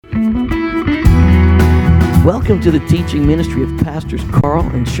Welcome to the teaching ministry of Pastors Carl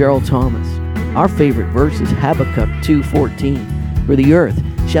and Cheryl Thomas. Our favorite verse is Habakkuk 2:14. For the earth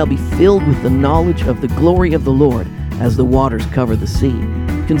shall be filled with the knowledge of the glory of the Lord as the waters cover the sea.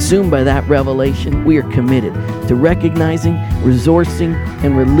 Consumed by that revelation, we are committed to recognizing, resourcing,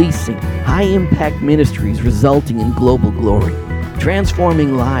 and releasing high-impact ministries resulting in global glory,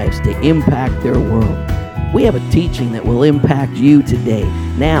 transforming lives to impact their world. We have a teaching that will impact you today.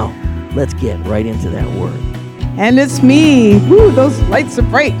 Now, let's get right into that word. And it's me. Woo, those lights are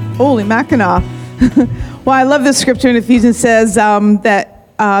bright. Holy Mackinac. Well, I love this scripture in Ephesians says that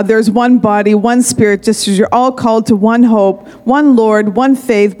there's one body, one spirit, just as you're all called to one hope, one Lord, one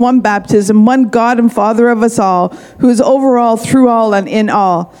faith, one baptism, one God and Father of us all, who is over all, through all, and in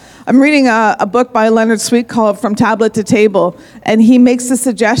all. I'm reading a book by Leonard Sweet called From Tablet to Table, and he makes the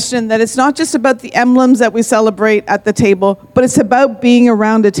suggestion that it's not just about the emblems that we celebrate at the table, but it's about being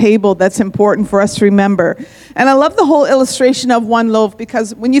around a table that's important for us to remember. And I love the whole illustration of one loaf,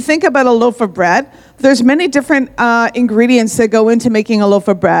 because when you think about a loaf of bread, there's many different ingredients that go into making a loaf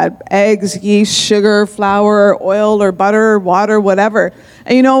of bread. Eggs, yeast, sugar, flour, oil, or butter, water, whatever.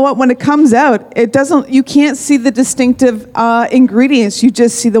 And you know what? When it comes out, you can't see the distinctive ingredients. You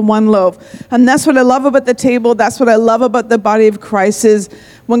just see the one loaf. And that's what I love about the table. That's what I love about the body of Christ is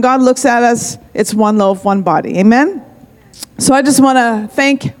when God looks at us, it's one loaf, one body. Amen? So I just want to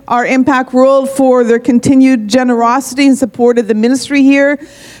thank our Impact World for their continued generosity and support of the ministry here.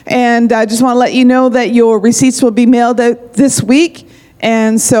 And I just want to let you know that your receipts will be mailed out this week.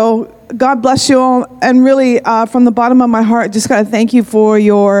 And so God bless you all. And really, from the bottom of my heart, just got to thank you for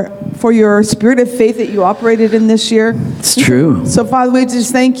your spirit of faith that you operated in this year. It's true. So Father, we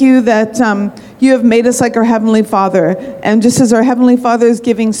just thank you that you have made us like our Heavenly Father. And just as our Heavenly Father is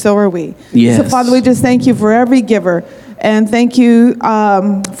giving, so are we. Yes. So Father, we just thank you for every giver. And thank you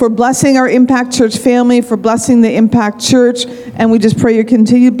for blessing our Impact Church family, for blessing the Impact Church. And we just pray your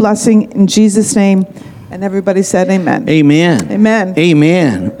continued blessing in Jesus' name. And everybody said amen. Amen. Amen.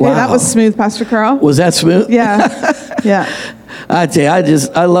 Amen. Wow. Hey, that was smooth, Pastor Carl. Was that smooth? Yeah. Yeah. I tell you,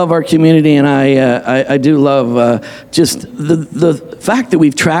 I love our community, and I do love just the fact that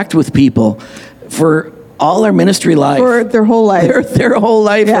we've tracked with people for all our ministry life. For their whole life. Their whole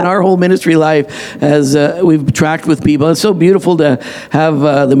life, Yeah. and our whole ministry life as we've tracked with people. It's so beautiful to have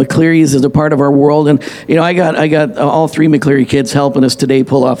the McClearys as a part of our world. And, you know, I got all three McCleary kids helping us today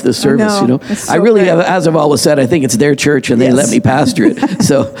pull off this service, you know. It's so I really, great. as I've always said, I think it's their church, and they Yes. let me pastor it.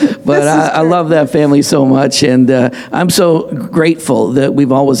 So, but I love that family so much. And I'm so grateful that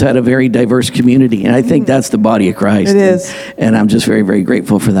we've always had a very diverse community. And I think that's the body of Christ. It is. And I'm just very, very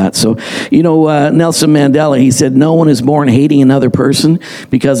grateful for that. So, you know, Nelson Mandela, he said, no one is born hating another person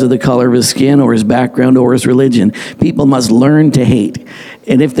because of the color of his skin or his background or his religion. People must learn to hate.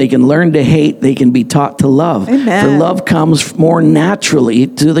 And if they can learn to hate, they can be taught to love. Amen. For love comes more naturally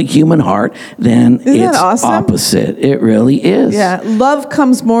to the human heart than Isn't that its awesome? opposite. It really is. Yeah. Love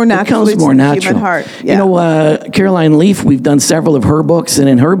comes more naturally It comes more to the natural. human heart. Yeah. You know, Caroline Leaf, we've done several of her books, and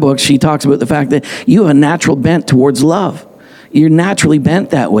in her books, she talks about the fact that you have a natural bent towards love. You're naturally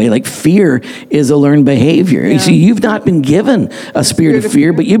bent that way. Like fear is a learned behavior. Yeah. You see, you've not been given a spirit of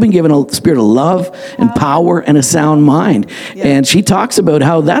fear, but you've been given a spirit of love and power and a sound mind. Yeah. And she talks about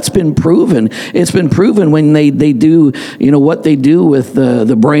how that's been proven. It's been proven when they do, you know, what they do with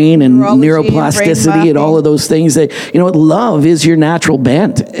the brain and Neurology and neuroplasticity brain and all of those things. That, you know, love is your natural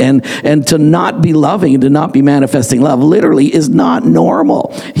bent. And to not be loving and to not be manifesting love literally is not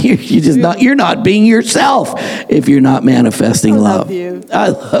normal. You're not being yourself if you're not manifesting love. love you. I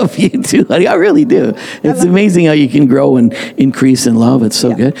love you too, honey. I really do. It's amazing how you can grow and increase in love. It's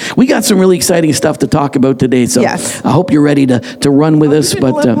so good. We got some really exciting stuff to talk about today, so Yes. I hope you're ready to run with us. You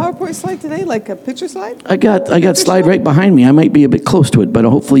didn't But pull a PowerPoint slide today, like a picture slide? I got slide right behind me. I might be a bit close to it, but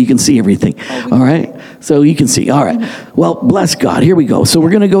hopefully you can see everything. All right? So you can see. All right. Well, bless God. Here we go. So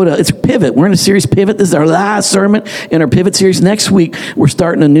we're going to go to, it's Pivot. We're in a series Pivot. This is our last sermon in our Pivot series. Next week, we're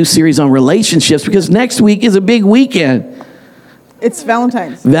starting a new series on relationships because next week is a big weekend. It's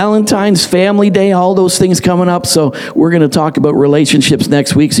Valentine's. Valentine's, Family Day, all those things coming up. So we're going to talk about relationships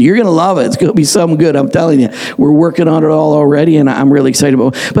next week. So you're going to love it. It's going to be something good. I'm telling you. We're working on it all already, and I'm really excited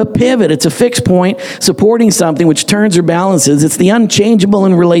about it. But Pivot, it's a fixed point supporting something which turns or balances. It's the unchangeable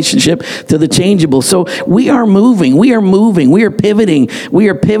in relationship to the changeable. So we are moving. We are moving. We are pivoting. We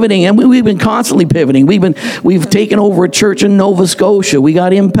are pivoting, and we've been constantly pivoting. We've taken over a church in Nova Scotia. We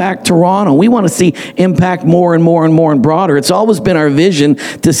got Impact Toronto. We want to see Impact more and more and more and broader. It's always been been our vision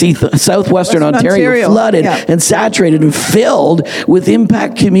to see southwestern Western Ontario flooded yeah. and saturated and filled with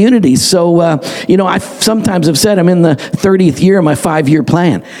impact communities. So, I sometimes have said I'm in the 30th year of my 5-year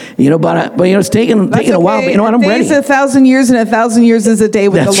plan, but it's taken a while, but you know what, I'm ready. A day is 1,000 years, and 1,000 years is a day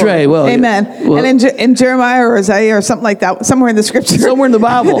with That's the Lord. right. Well, amen. Well, and in Jeremiah or Isaiah or something like that, somewhere in the scripture. Somewhere in the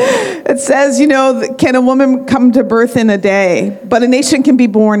Bible. It says, can a woman come to birth in a day? But a nation can be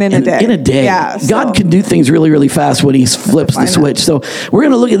born in a day. In a day. Yeah, God can do things really, really fast when he flips the switch. So we're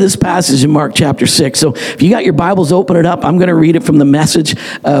going to look at this passage in Mark chapter 6. So if you got your Bibles, open it up. I'm going to read it from the Message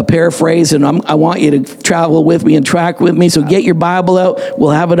paraphrase, and I want you to travel with me and track with me. So get your Bible out.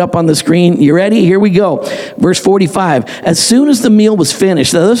 We'll have it up on the screen. You ready? Here we go. Verse 45. As soon as the meal was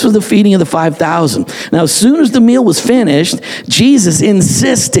finished, now this was the feeding of the 5,000. Now, as soon as the meal was finished, Jesus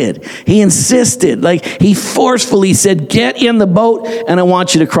insisted. He insisted, like he forcefully said, get in the boat and I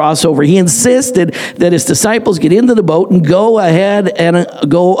want you to cross over. He insisted that his disciples get into the boat and go ahead and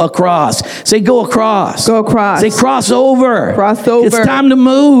go across. Say, go across. Go across. Say, cross over. Cross over. It's time to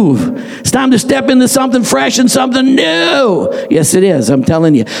move. It's time to step into something fresh and something new. Yes, it is. I'm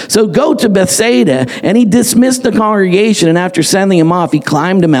telling you. So go to Bethsaida, and he dismissed the congregation, and after sending him off, he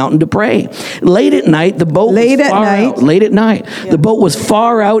climbed a mountain to pray. Late at night, the boat the boat was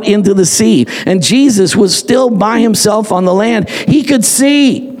far out into the sea, and Jesus was still by himself on the land. He could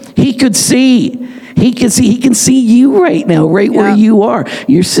see. He can see you right now, where you are.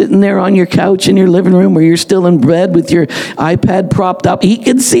 You're sitting there on your couch in your living room, or you're still in bed with your iPad propped up. He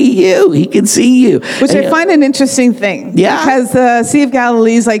can see you. He can see you. Which I find an interesting thing. Yeah. Because the Sea of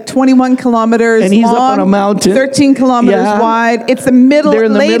Galilee is like 21 kilometers and he's long, up on a mountain. 13 kilometers wide. It's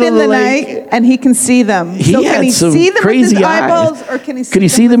late in the night, and he can see them. So can he see them with his eyeballs, or can he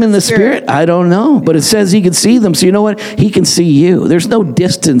see them in the spirit? I don't know. But it says he can see them. So you know what? He can see you. There's no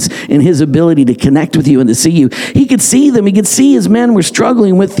distance in his ability to connect with you and to see you. He could see them. He could see his men were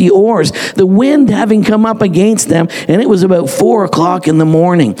struggling with the oars, the wind having come up against them, and it was about 4 o'clock in the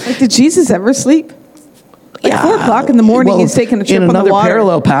morning. Like, did Jesus ever sleep? 4 o'clock in the morning, he's taking a trip on the water. In another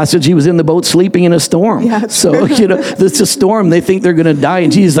parallel passage, he was in the boat sleeping in a storm. Yeah, so, it's a storm. They think they're going to die,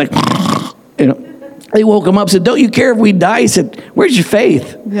 and Jesus is like, They woke him up and said, don't you care if we die? He said, where's your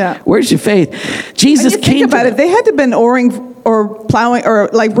faith? Yeah. Where's your faith? Jesus came think about it. They had to have been oaring or plowing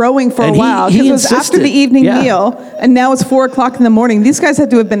or like rowing for a while, because it was after the evening meal, and now it's 4 o'clock in the morning. These guys had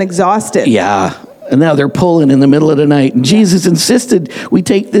to have been exhausted. Yeah. And now they're pulling in the middle of the night. And Jesus insisted we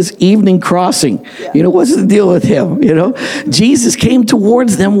take this evening crossing. Yeah. What's the deal with him? Jesus came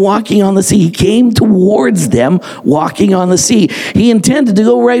towards them walking on the sea. He came towards them walking on the sea. He intended to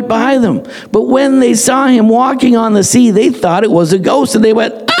go right by them. But when they saw him walking on the sea, they thought it was a ghost. And they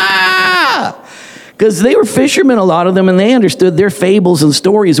went, ah! Because they were fishermen, a lot of them, and they understood their fables and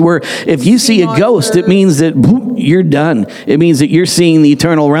stories where if you see a ghost, it means that you're done. It means that you're seeing the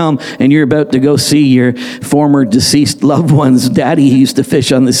eternal realm, and you're about to go see your former deceased loved one's daddy who used to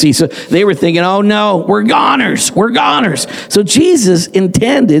fish on the sea. So they were thinking, oh no, we're goners. We're goners. So Jesus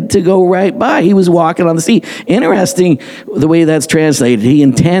intended to go right by. He was walking on the sea. Interesting the way that's translated. He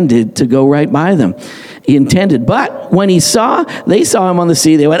intended to go right by them. He intended. But when they saw him on the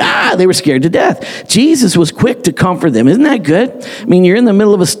sea, they went, they were scared to death. Jesus was quick to comfort them. Isn't that good? I mean, you're in the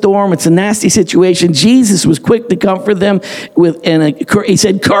middle of a storm. It's a nasty situation. Jesus was quick to comfort them he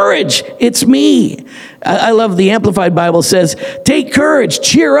said, courage, it's me. I love the Amplified Bible says, take courage,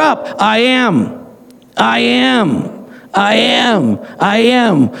 cheer up. I am.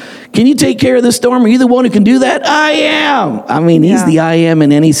 Can you take care of the storm? Are you the one who can do that? I am. I mean, he's the I am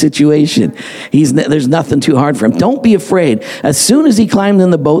in any situation. There's nothing too hard for him. Don't be afraid. As soon as he climbed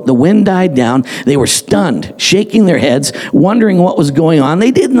in the boat, the wind died down. They were stunned, shaking their heads, wondering what was going on.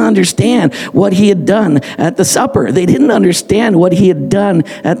 They didn't understand what he had done at the supper. So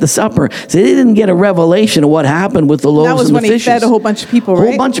they didn't get a revelation of what happened with the loaves and the fishes. That was when he fed a whole bunch of people,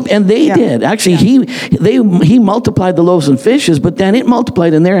 right? And they did. Actually, he multiplied the loaves and fishes, but then it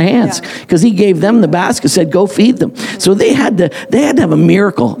multiplied in their hands. Because he gave them the basket, said, go feed them. So they had to have a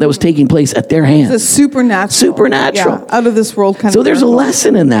miracle that was taking place at their hands. It's a supernatural. Yeah, out of this world kind of. So there's a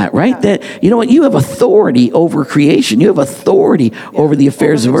lesson in that, right? That, you know what, you have authority over creation. You have authority over the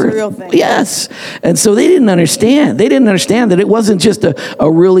affairs of earth. Real thing. Yes. And so they didn't understand. They didn't understand that it wasn't just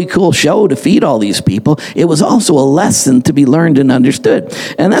a really cool show to feed all these people. It was also a lesson to be learned and understood.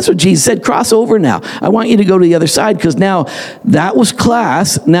 And that's what Jesus said, cross over now. I want you to go to the other side, because says, now that was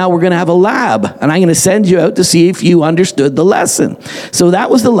class. Now we're going to have a lab, and I'm going to send you out to see if you understood the lesson. So that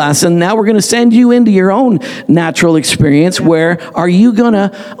was the lesson. Now we're going to send you into your own natural experience. Where are you going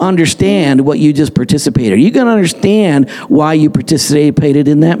to understand what you just participated? Are you going to understand why you participated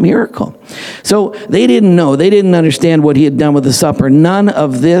in that miracle? So they didn't know. They didn't understand what he had done with the supper. None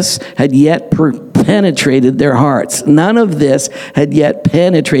of this had yet penetrated their hearts. None of this had yet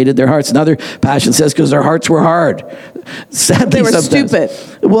penetrated their hearts. Another passion says because their hearts were hard. Sadly, they were sometimes.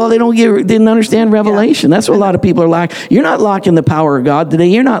 stupid. Well, they didn't understand revelation. That's what a lot of people are lacking. You're not lacking the power of God today.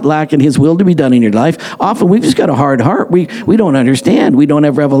 You're not lacking his will to be done in your life. Often we've just got a hard heart. We don't understand. We don't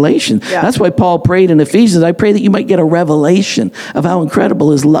have revelation. Yeah. That's why Paul prayed in Ephesians, I pray that you might get a revelation of how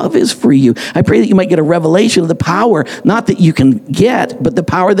incredible his love is for you. I pray that you might get a revelation of the power, not that you can get, but the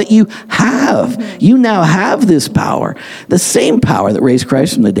power that you have. Mm-hmm. You now have this power, the same power that raised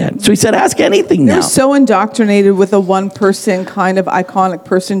Christ from the dead. So he said, ask anything now. They're so indoctrinated with a one-person kind of iconic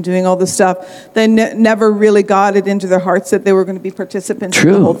person doing all this stuff. They never really got it into their hearts that they were going to be participants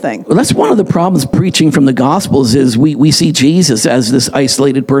in the whole thing. Well, that's one of the problems preaching from the Gospels is we see Jesus as this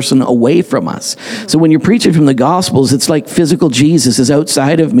isolated person away from us. Mm-hmm. So when you're preaching from the Gospels, it's like physical Jesus is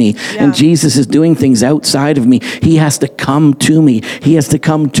outside of me, and Jesus is doing things outside of me. He has to come to me. He has to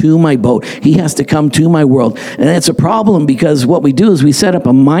come to my boat. He has to come to my world. And it's a problem because what we do is we set up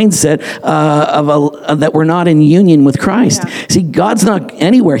a mindset that we're not in union with Christ. Yeah. See, God's not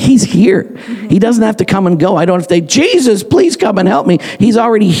anywhere. He's here. Mm-hmm. He doesn't have to come and go. I don't have to say, Jesus, please come and help me. He's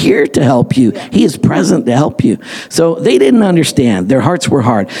already here to help you. Yeah. He is present to help you. So they didn't understand. Their hearts were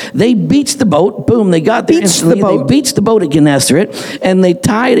hard. They beached the boat. Boom, they got there instantly. They beached the boat at Gennesaret, and they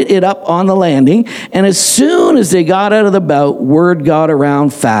tied it up on the landing. And as soon as they got out of the boat, word got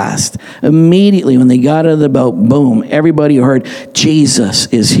around fast. Immediately when they got out of the boat, boom, everybody heard Jesus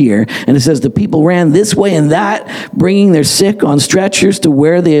is here. And it says the people ran this way and that, bringing their sick on stretchers to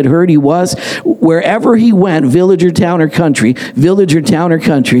where they had heard he was. Wherever he went, village or town or country, village or town or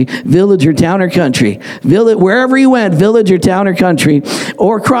country, village or town or country, wherever he went, village or town or country,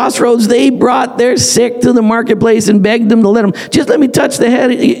 or crossroads, they brought their sick to the marketplace and begged them to let me touch the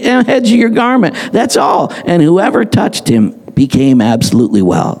edge of your garment. That's all. And whoever touched him became absolutely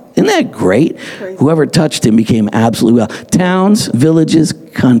well. Isn't that great? Crazy. Whoever touched him became absolutely well. Towns, villages,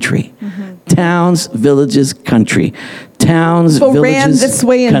 country. Mm-hmm. Towns, villages, country. Towns, villages, ran this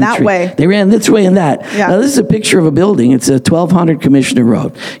way and country. That way. They ran this way and that. Yeah. Now, this is a picture of a building. It's a 1200 Commissioner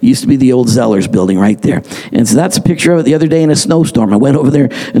Road. It used to be the old Zellers building right there. And so that's a picture of it the other day in a snowstorm. I went over there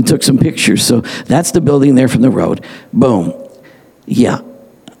and took some pictures. So that's the building there from the road. Boom. Yeah.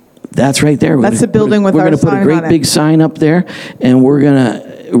 That's right there. That's the building with our sign on it. We're going to put a great big sign up there, and we're going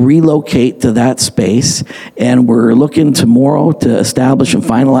to relocate to that space, and we're looking tomorrow to establish and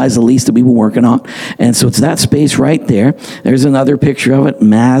finalize the lease that we've been working on. And so it's that space right there. There's another picture of it.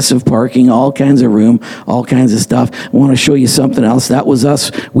 Massive parking, all kinds of room, all kinds of stuff. I want to show you something else. That was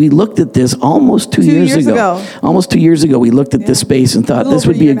us. We looked at this almost two years ago. Almost 2 years ago, we looked at this space and thought this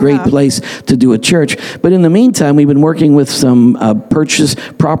would be a great place to do a church. But in the meantime, we've been working with some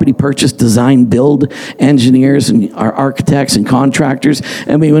property purchase, design, build engineers and our architects and contractors.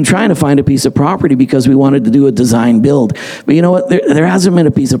 And we've been trying to find a piece of property because we wanted to do a design build. But you know what? There hasn't been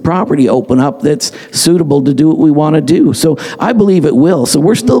a piece of property open up that's suitable to do what we want to do. So I believe it will. So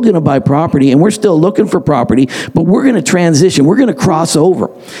we're still going to buy property, and we're still looking for property, but we're going to transition. We're going to cross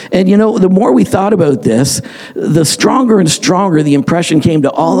over. And you know, the more we thought about this, the stronger and stronger the impression came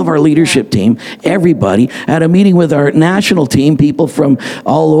to all of our leadership team, everybody, at a meeting with our national team, people from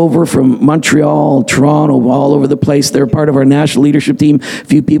all over, from Montreal, Toronto, all over the place. They're part of our national leadership team. A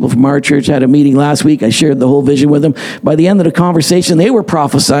few people from our church had a meeting last week. I shared the whole vision with them. By the end of the conversation, they were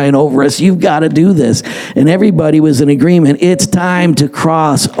prophesying over us. You've got to do this. And everybody was in agreement. It's time to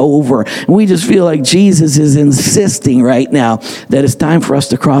cross over. And we just feel like Jesus is insisting right now that it's time for us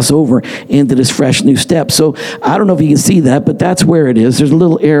to cross over into this fresh new step. So I don't know if you can see that, but that's where it is. There's a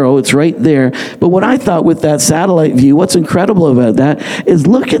little arrow. It's right there. But what I thought with that satellite view, what's incredible about that is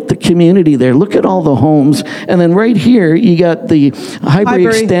look at the community there. Look at all the homes. And then right here, you got the Highbury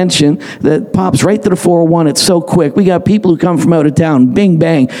extension that pops right to the 401. It's so quick. We got people who come from out of town. Bing,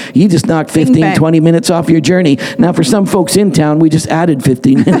 bang. You just knocked 15, 20 minutes off your journey. Now, for some folks in town, we just added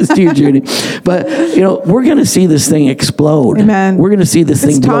 15 minutes to your journey. But, you know, we're going to see this thing explode. Amen. We're going to see this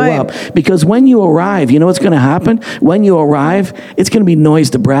thing blow up. Because when you arrive, you know what's going to happen? When you arrive, it's going to be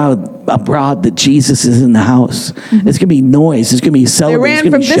noised abroad that Jesus is in the house. Mm-hmm. It's going to be noise. It's going to be celebration. They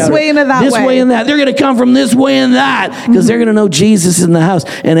ran from this way into that way. This way and that. They're going to come from this way and that because they're going to know Jesus is in the house. house.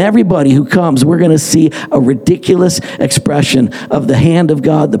 And everybody who comes, we're going to see a ridiculous expression of the hand of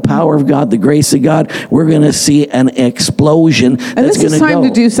God, the power of God, the grace of God. We're going to see an explosion that's going to go. And this is time to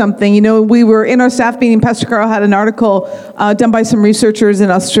do something. You know, we were in our staff meeting, Pastor Carl had an article done by some researchers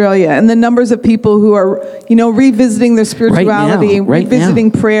in Australia, and the numbers of people who are, you know, revisiting their spirituality,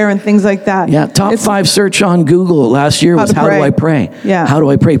 revisiting prayer and things like that. Yeah, top 5 search on Google last year was how do I pray? Yeah. How do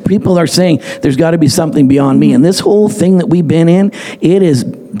I pray? People are saying there's got to be something beyond me. And this whole thing that we've been in, it is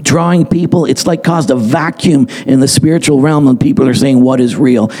drawing people. It's like caused a vacuum in the spiritual realm, and people are saying what is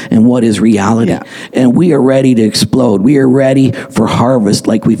real and what is reality. Yeah. And we are ready to explode. We are ready for harvest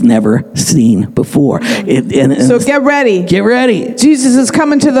like we've never seen before. So get ready. Get ready. Jesus is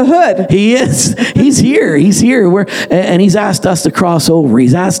coming to the hood. He is. He's here. He's here. And he's asked us to cross over.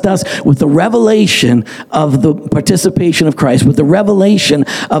 He's asked us with the revelation of the participation of Christ, with the revelation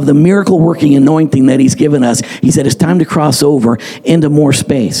of the miracle working anointing that he's given us. He said it's time to cross over into more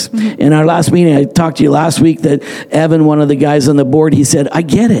space. In our last meeting, I talked to you last week that Evan, one of the guys on the board, he said, I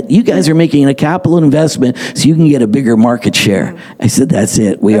get it. You guys are making a capital investment so you can get a bigger market share. I said, that's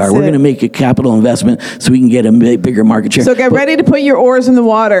it. We're going to make a capital investment so we can get a bigger market share. So get ready to put your oars in the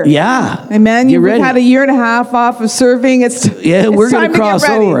water. Yeah. Amen. You've had a year and a half off of serving. We're going to cross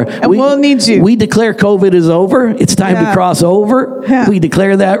over. And we'll need you. We declare COVID is over. It's time to cross over. Yeah. We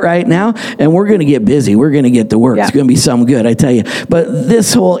declare that right now. And we're going to get busy. We're going to get to work. Yeah. It's going to be some good, I tell you. But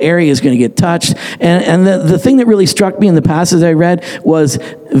this whole area is going to get touched. And the thing that really struck me in the passage I read was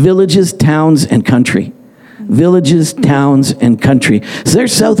villages, towns, and country. Villages, towns, and country. So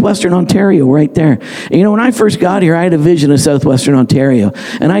there's southwestern Ontario right there. And you know, when I first got here, I had a vision of southwestern Ontario.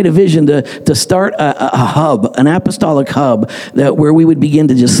 And I had a vision to start a hub, an apostolic hub, where we would begin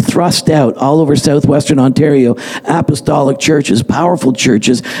to just thrust out all over southwestern Ontario apostolic churches, powerful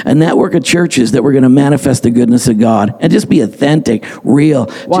churches, a network of churches that were going to manifest the goodness of God and just be authentic,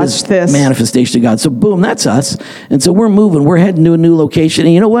 real, Watch this manifestation of God. So boom, that's us. And so we're moving. We're heading to a new location.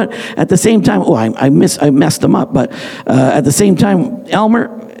 And you know what? At the same time, I messed them up, but at the same time, Elmer,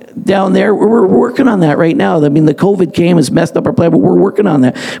 down there, we're working on that right now. I mean, the COVID came, has messed up our plan, but we're working on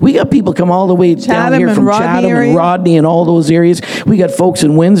that. We got people come all the way down here from Chatham and Rodney and all those areas. We got folks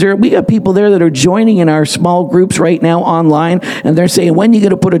in Windsor. We got people there that are joining in our small groups right now online, and they're saying, when are you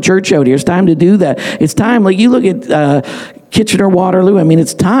going to put a church out here? It's time to do that. It's time. Like, you look at Kitchener, Waterloo. I mean,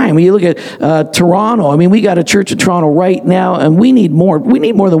 it's time. You look at Toronto. I mean, we got a church in Toronto right now, and we need more. We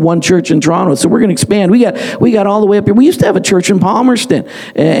need more than one church in Toronto, so we're going to expand. We got all the way up here. We used to have a church in Palmerston,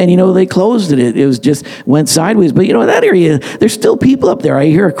 and you know, they closed it. It was just went sideways. But you know, that area, there's still people up there. I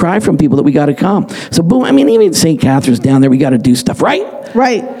hear a cry from people that we got to come. So boom. I mean, even St. Catharines down there, we got to do stuff, right?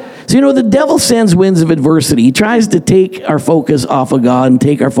 Right. So, you know, the devil sends winds of adversity. He tries to take our focus off of God and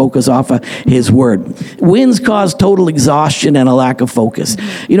take our focus off of his word. Winds cause total exhaustion and a lack of focus.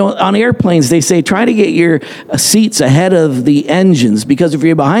 You know, on airplanes, they say, try to get your seats ahead of the engines, because if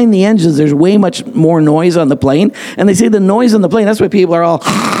you're behind the engines, there's way much more noise on the plane. And they say the noise on the plane, that's why people are all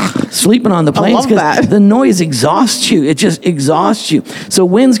sleeping on the planes, because the noise exhausts you. It just exhausts you. So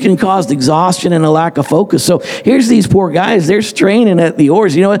winds can cause exhaustion and a lack of focus. So here's these poor guys. They're straining at the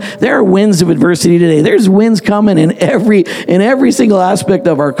oars. You know what? There are winds of adversity today. There's winds coming in every single aspect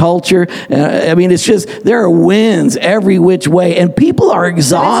of our culture. I mean, it's just, there are winds every which way, and people are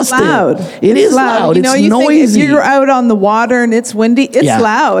exhausted. It's loud. It is loud. You know, it's noisy. Think if you're out on the water and it's windy, it's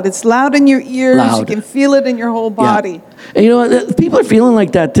loud. It's loud in your ears. Loud. You can feel it in your whole body. Yeah. And you know, people are feeling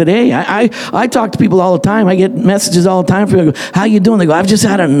like that today. I talk to people all the time. I get messages all the time from people. How you doing? They go, I've just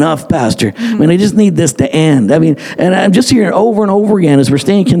had enough, Pastor. I mean, I just need this to end. I mean, and I'm just hearing over and over again as we're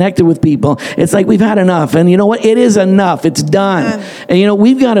staying connected with people. It's like, we've had enough. And you know what? It is enough. It's done. And you know,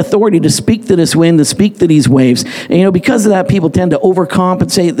 we've got authority to speak to this wind, to speak to these waves. And you know, because of that, people tend to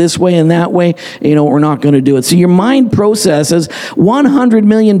overcompensate this way and that way. You know, we're not going to do it. So your mind processes 100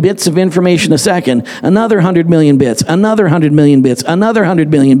 million bits of information a second, another 100 million bits, another 100 million bits, another 100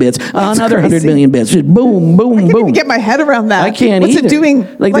 million bits, another 100 million bits. Just boom, boom, I can't boom. even get my head around that. I can't What's either. What's it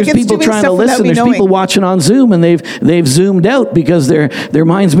doing? Like there's people trying to listen. There's people watching on Zoom, and they've zoomed out because their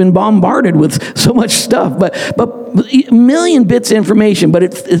mind's been bombarded with so much stuff. But a million bits of information.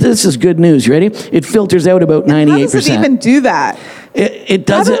 But this is good news. You ready? It filters out about 98%. How does it even do that? It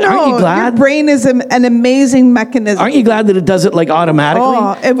does it. Aren't you glad? Your brain is an amazing mechanism. Aren't you glad that it does it like automatically?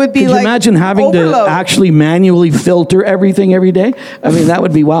 Oh, it would be Could like you imagine having overload. to actually manually filter everything every day? I mean, that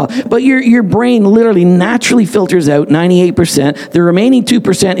would be wild. But your brain literally naturally filters out 98%. The remaining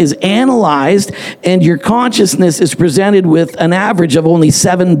 2% is analyzed, and your consciousness is presented with an average of only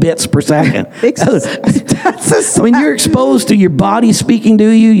 7 bits per second. When you're exposed to your body speaking to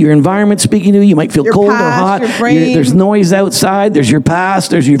you, your environment speaking to you, you might feel cold or hot. There's noise outside. There's your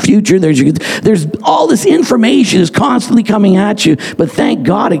past. There's your future. There's all this information is constantly coming at you. But thank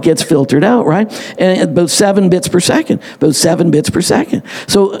God it gets filtered out, right? And about 7 bits per second. About 7 bits per second.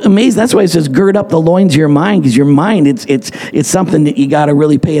 So amazing. That's why it says gird up the loins of your mind, because your mind, it's something that you got to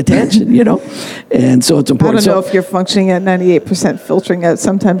really pay attention, you know? And so it's important. I don't know if you're functioning at 98% filtering out.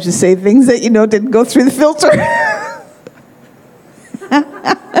 Sometimes you say things that you know didn't go through the filter.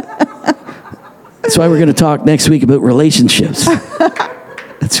 That's why we're going to talk next week about relationships.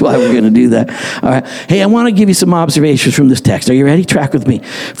 That's why we're going to do that. All right. Hey, I want to give you some observations from this text. Are you ready? Track with me.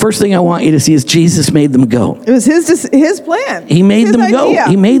 First thing I want you to see is Jesus made them go. It was his plan. He made them go.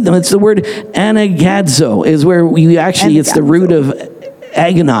 He made them. It's the word anagadzo is where you actually, it's the root of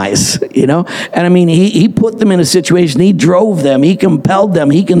agonize, you know? And I mean, he put them in a situation. He drove them. He compelled them.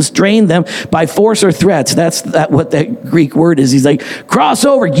 He constrained them by force or threats. That's what that Greek word is. He's like, cross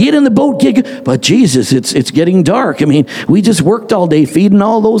over, get in the boat. But Jesus, it's getting dark. I mean, we just worked all day feeding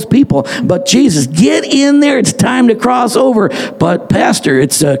all those people. But Jesus, get in there. It's time to cross over. But Pastor,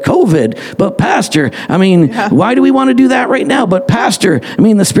 it's COVID. But Pastor, I mean, why do we want to do that right now? But Pastor, I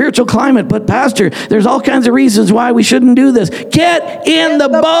mean, the spiritual climate. But Pastor, there's all kinds of reasons why we shouldn't do this. Get in the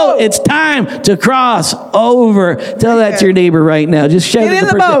boat. It's time to cross over. Tell that to your neighbor right now. Just shout Get at in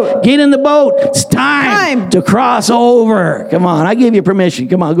the boat. Get in the boat. It's time to cross over. Come on. I gave you permission.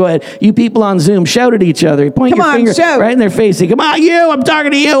 Come on. Go ahead. You people on Zoom, shout at each other. Point your finger right in their face. Say, come on, you. I'm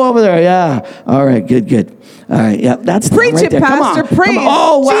talking to you over there. Yeah. All right. Good. All right, yeah, that's preach right it, there. Pastor. Come on. Praise.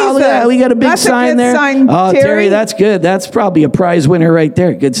 Oh, wow, look at that. We got a big sign there. Oh, Terry, that's good. That's probably a prize winner right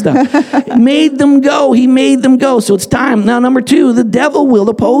there. Good stuff. Made them go. He made them go. So it's time. Now, number 2, the devil will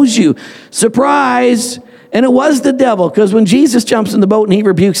oppose you. Surprise. And it was the devil, because when Jesus jumps in the boat and he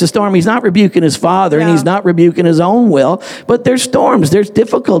rebukes the storm, he's not rebuking his Father, and he's not rebuking his own will, but there's storms, there's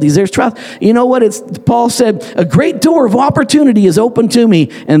difficulties, there's trials. You know what? Paul said, a great door of opportunity is open to me,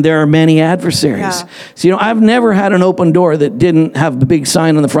 and there are many adversaries. Yeah. So, you know, I've never had an open door that didn't have the big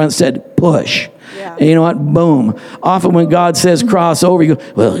sign on the front that said, push. Yeah. And you know what? Boom. Often when God says cross over, you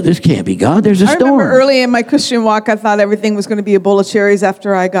go, well, this can't be God. There's a storm. I remember early in my Christian walk, I thought everything was going to be a bowl of cherries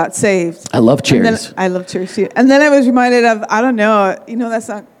after I got saved. I love cherries. I love cherries too. And then I was reminded of, I don't know, you know that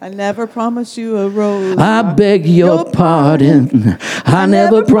song? I never promised you a rose. I beg your pardon. I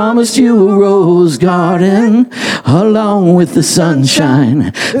never promised you a rose garden along with the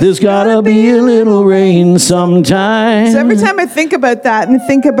sunshine. There's gotta be a little rain sometime. So every time I think about that and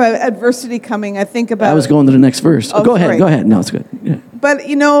think about adversity coming, I think about... I was going to the next verse. Go ahead. No, it's good. Yeah. But,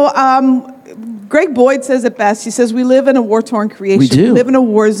 you know, Greg Boyd says it best. He says, we live in a war-torn creation. We do. We live in a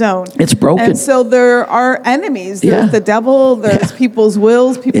war zone. It's broken. And so there are enemies. There's the devil. There's people's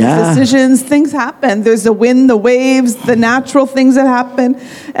wills, people's decisions. Things happen. There's the wind, the waves, the natural things that happen.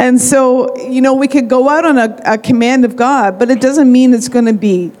 And so, you know, we could go out on a command of God, but it doesn't mean it's going to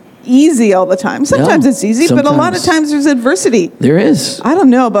be easy all the time. Sometimes it's easy, but a lot of times there's adversity. There is. I don't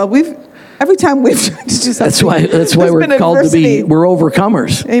know, but every time we've tried to do something. That's why we're called adversity. We're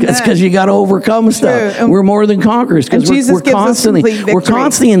overcomers. Amen. That's because you got to overcome stuff. We're more than conquerors, because we're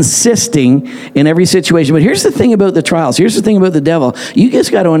constantly insisting in every situation. But here's the thing about the trials. Here's the thing about the devil. You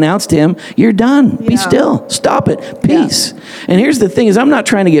just got to announce to him, you're done. Be still. Stop it. Peace. And here's the thing is, I'm not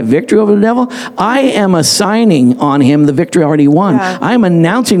trying to get victory over the devil. I am assigning on him the victory already won. I'm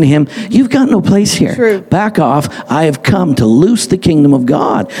announcing to him, you've got no place here. True. Back off. I have come to loose the kingdom of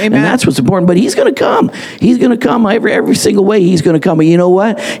God. Amen. And that's what's important. But he's going to come. He's going to come every single way. He's going to come. But you know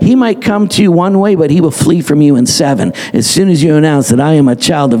what? He might come to you one way, but he will flee from you in 7. As soon as you announce that I am a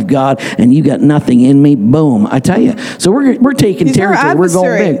child of God and you got nothing in me, boom. I tell you. So we're taking territory. We're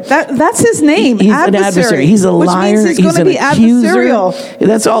going big. That's his name. He's an adversary. He's a liar. Which means he's going to be adversarial.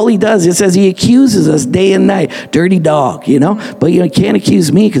 That's all he does. It says he accuses us day and night. Dirty dog, you know. But you can't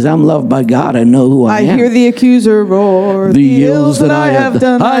accuse me, because I'm loved by God. I know who I am. I hear the accuser roar. The ills that I have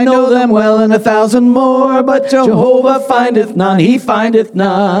done, I know them well, and 1,000 more, but Jehovah findeth none. He findeth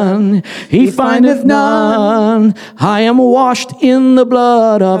none. He findeth none. I am washed in the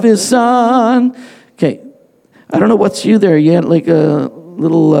blood of his Son. Okay, I don't know what's you there. You had like a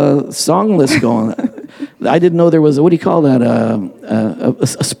little song list going. I didn't know there was, what do you call that, a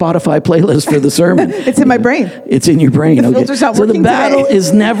Spotify playlist for the sermon. It's in my brain. It's in your brain. The filter's not so working the battle today.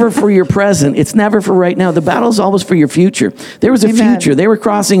 is never for your present. It's never for right now. The battle is always for your future. There was a future. They were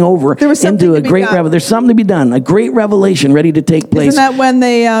crossing over into a great revelation. There's something to be done. A great revelation ready to take place. Isn't that when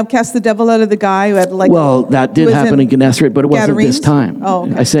they cast the devil out of the guy who had like... Well, that did happen in Gennesaret, but it wasn't this time. Oh,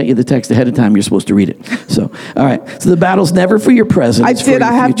 okay. I sent you the text ahead of time. You're supposed to read it. So, all right. So the battle's never for your present. I did.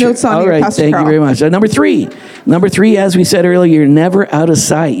 I have notes on all your right. Pastor Thank Carl. you very much. Number 3. 3. Number 3, as we said earlier, you're never out of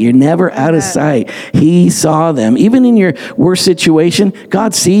sight. You're never out of sight. He saw them. Even in your worst situation,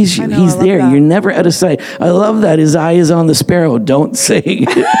 God sees you. He's there. That. You're never out of sight. I love that. His eye is on the sparrow. Don't say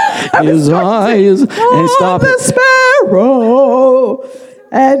his eye is. And stop the sparrow,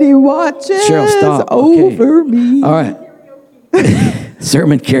 and he watches Cheryl, stop. over me. All right.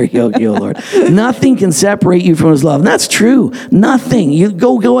 Sermon karaoke, oh Lord. Nothing can separate you from his love. And that's true. Nothing. You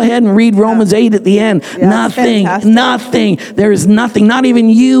go ahead and read Romans 8 at the end. Nothing. Fantastic. Nothing. There is nothing. Not even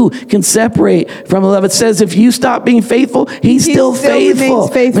you can separate from the love. It says if you stop being faithful, he's still faithful.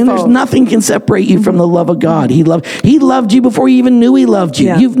 Remains faithful. I mean, there's nothing can separate you from the love of God. He loved you before you even knew he loved you.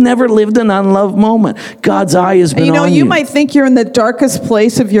 Yeah. You've never lived an unloved moment. God's eye has been on you. You might think you're in the darkest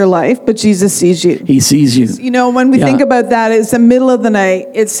place of your life, but Jesus sees you. He sees you. When we think about that, it's the middle of the night.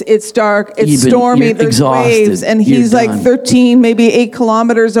 It's dark. It's stormy. You're There's exhausted. waves, and he's You're like done. 13, maybe 8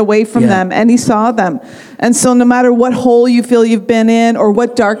 kilometers away from them, and he saw them. And so, no matter what hole you feel you've been in, or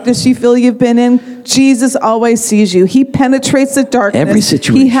what darkness you feel you've been in, Jesus always sees you. He penetrates the darkness. Every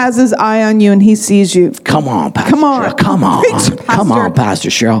situation. He has his eye on you, and he sees you. Come on, Pastor Come on. Cheryl. Come on. Preach, Come on, Pastor. Pastor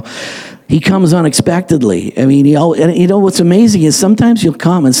Cheryl. He comes unexpectedly. I mean, what's amazing is sometimes he'll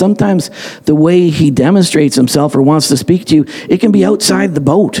come, and sometimes the way he demonstrates himself or wants to speak to you, it can be outside the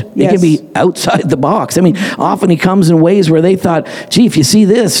boat. It Yes. can be outside the box. I mean, often he comes in ways where they thought, gee, if you see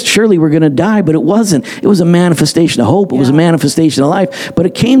this, surely we're going to die, but it wasn't. It was a manifestation of hope. It was a manifestation of life, but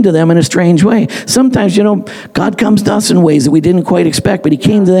it came to them in a strange way. Sometimes, God comes to us in ways that we didn't quite expect, but he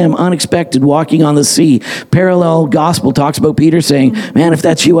came to them unexpected, walking on the sea. Parallel gospel talks about Peter saying, man, if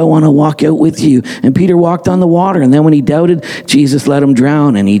that's you, I want to walk out with you. And Peter walked on the water, and then when he doubted, Jesus let him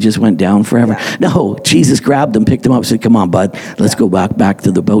drown, and he just went down forever. No, Jesus grabbed him, picked him up, said, come on, bud, let's go back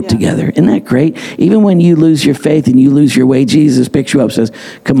to the boat together. Isn't that great? Even when you lose your faith and you lose your way, Jesus picks you up, says,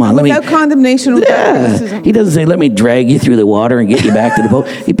 come on, Without condemnation, without criticism. He doesn't say, let me drag you through the water and get you back to the boat.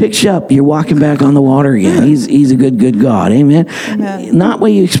 He picks you up. You're walking back on the water again. He's a good God. Amen. Not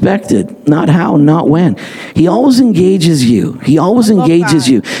what you expected. Not how, not when. He always engages you. He always engages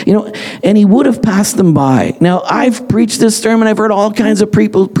you. And he would have passed them by. Now, I've preached this sermon. I've heard all kinds of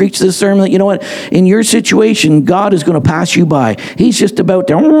people preach this sermon that, you know what? In your situation, God is going to pass you by. He's just about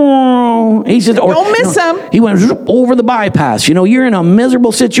to... Don't miss him. He went over the bypass. You're in a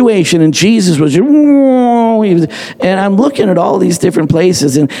miserable situation, and Jesus was... And I'm looking at all these different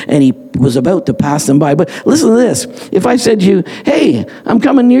places, and he was about to pass them by. But listen to this. If I said to you, hey, I'm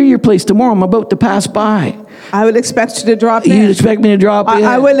coming near your place tomorrow, I'm about to pass by. I would expect you to drop in. You'd expect me to drop in?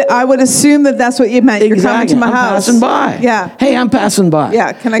 I would assume that's what you meant. Exactly. You're coming to my house. Passing by. Yeah. Hey, I'm passing by.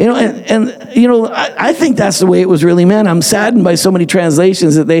 Yeah. Can I come in? I think that's the way it was really meant. I'm saddened by so many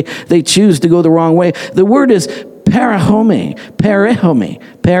translations that they choose to go the wrong way. The word is perihome,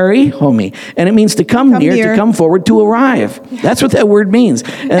 and it means to come near, to come forward, to arrive. That's what that word means.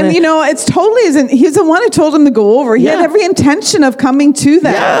 And it's totally he's the one who told him to go over. He had every intention of coming to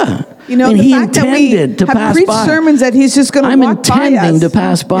that. Yeah. And the he fact that we intended to have pass preached by. sermons that he's just going to walk by us. I'm intending to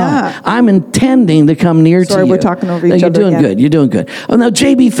pass by. Yeah. I'm intending to come near to you. Sorry, we're talking over each You're other doing again. good. You're doing good. Oh, now,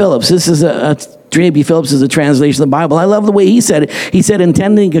 J.B. Phillips. This is J.B. Phillips is a translation of the Bible. I love the way he said it. He said,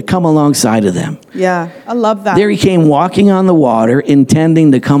 intending to come alongside of them. Yeah, I love that. There he came walking on the water,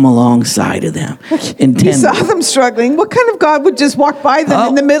 intending to come alongside of them. He saw them struggling. What kind of God would just walk by them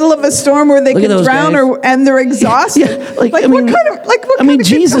in the middle of a storm where they could drown and they're exhausted? Yeah,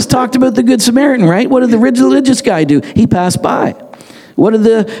 Jesus talked about the Good Samaritan, right? What did the religious guy do? He passed by. What did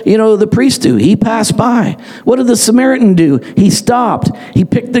the priest do? He passed by. What did the Samaritan do? He stopped. He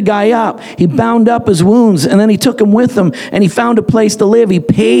picked the guy up. He bound up his wounds, and then he took him with him, and he found a place to live. He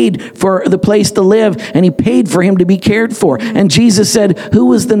paid for the place to live, and he paid for him to be cared for. And Jesus said, who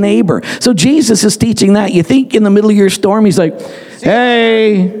was the neighbor? So Jesus is teaching that. You think in the middle of your storm, he's like,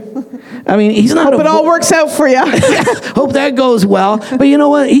 hey... he's not... Hope it all works out for you. Hope that goes well. But you know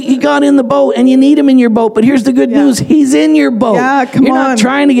what? He got in the boat, and you need him in your boat. But here's the good news. He's in your boat. Yeah, come You're on. not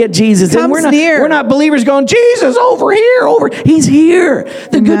trying to get Jesus in. We're not believers going, Jesus, over here. He's here.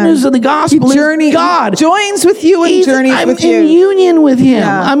 The good news of the gospel is God. He joins with you and journeys with you. I'm in union with him.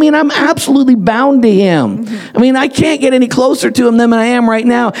 Yeah. I'm absolutely bound to him. I can't get any closer to him than I am right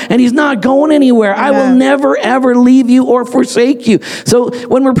now. And he's not going anywhere. I will never, ever leave you or forsake you. you. So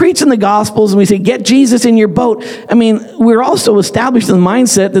when we're preaching the Gospels and we say, get Jesus in your boat, I mean, we're also established in the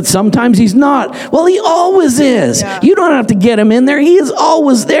mindset that sometimes he's not. Well, he always is. Yeah. You don't have to get him in there. He is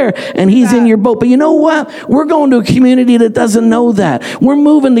always there, and he's in your boat. But you know what? We're going to a community that doesn't know that. We're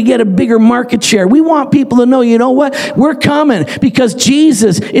moving to get a bigger market share. We want people to know, you know what? We're coming because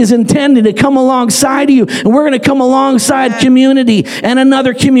Jesus is intended to come alongside of you, and we're going to come alongside community and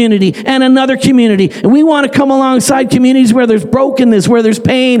another community and another community. And we want to come alongside communities where there's brokenness, where there's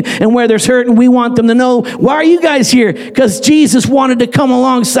pain, and where there's hurt, and we want them to know, why are you guys here? Because Jesus wanted to come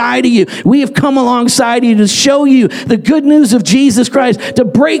alongside of you. We have come alongside of you to show you the good news of Jesus Christ, to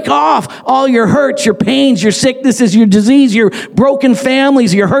break off all your hurts, your pains, your sicknesses, your disease, your broken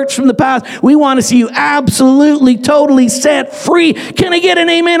families, your hurts from the past. We want to see you absolutely, totally set free. Can I get an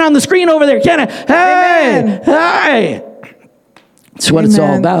amen on the screen over there? Can I? Hey! Amen. Hey! That's what it's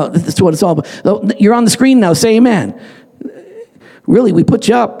all about. That's what it's all about. You're on the screen now. Say amen. Really, we put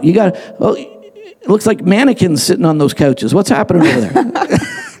you up. You got, well, it looks like mannequins sitting on those couches. What's happening over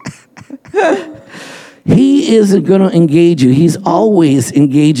there? He isn't going to engage you. He's always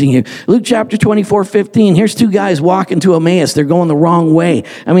engaging you. Luke chapter 24:15. Here's two guys walking to Emmaus. They're going the wrong way.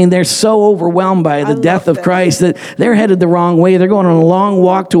 I mean, they're so overwhelmed by the death of Christ that they're headed the wrong way. They're going on a long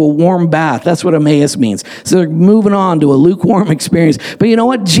walk to a warm bath. That's what Emmaus means. So they're moving on to a lukewarm experience. But you know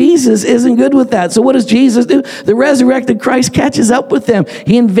what? Jesus isn't good with that. So what does Jesus do? The resurrected Christ catches up with them.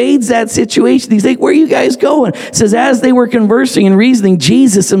 He invades that situation. He's like, where are you guys going? It says, as they were conversing and reasoning,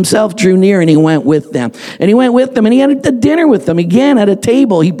 Jesus himself drew near and he went with them. And he went with them, and he had a dinner with them. Again, at a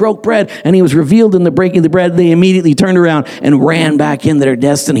table, he broke bread, and he was revealed in the breaking of the bread. They immediately turned around and ran back into their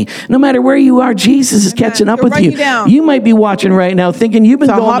destiny. No matter where you are, Jesus is catching up with you. You might be watching right now thinking you've been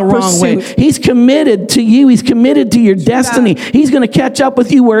going the wrong way. He's committed to you. He's committed to your destiny. He's going to catch up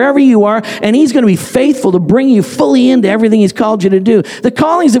with you wherever you are, and he's going to be faithful to bring you fully into everything he's called you to do. The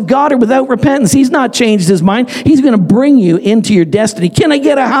callings of God are without repentance. He's not changed his mind. He's going to bring you into your destiny. Can I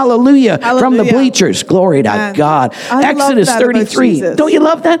get a hallelujah from the bleachers? Glory to God. Exodus 33. Don't you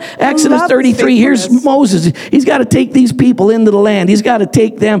love that? Exodus 33. Here's Moses. He's got to take these people into the land. He's got to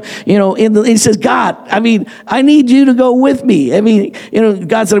take them, he says, God, I need you to go with me.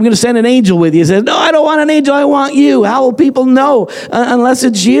 God said, I'm going to send an angel with you. He said, no, I don't want an angel. I want you. How will people know unless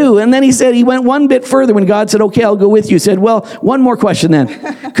it's you? And then he went one bit further when God said, okay, I'll go with you. He said, well, one more question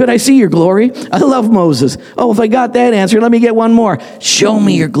then. Could I see your glory? I love Moses. Oh, if I got that answer, let me get one more. Show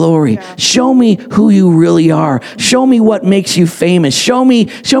me your glory. Show me who you really are. Show me what makes you famous. Show me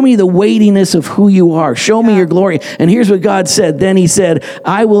the weightiness of who you are. Show me your glory. And here's what God said. Then he said,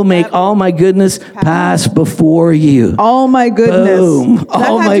 I will make all my goodness pass before you. All my goodness. Boom.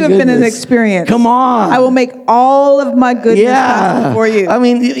 That had to have been an experience. Come on. I will make all of my goodness pass before you.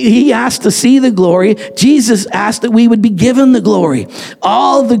 He asked to see the glory. Jesus asked that we would be given the glory.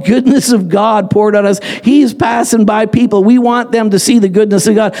 All the goodness of God poured on us. He's passing by people. We want them to see the goodness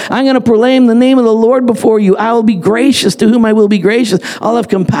of God. I'm going to proclaim the name of the Lord before you. I will be gracious to whom I will be gracious. I'll have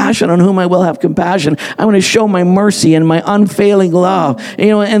compassion on whom I will have compassion. I'm going to show my mercy and my unfailing love.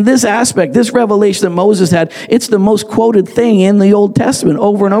 And this aspect, this revelation that Moses had, it's the most quoted thing in the Old Testament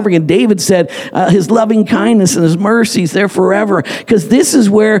over and over again. David said his loving kindness and his mercies, they're forever. Because this is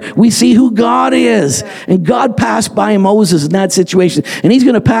where we see who God is. And God passed by Moses in that situation. And he's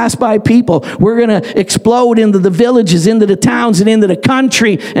going to pass by people. We're going to explode into the villages, into the towns, and into the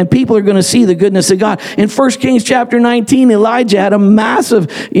country. And people are going to see the goodness of God. In 1 Kings chapter 19, Elijah had a massive,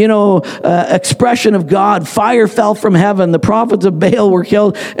 expression of God. Fire fell from heaven. The prophets of Baal were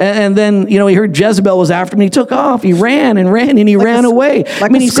killed. And then, he heard Jezebel was after him. He took off. He ran and he ran away.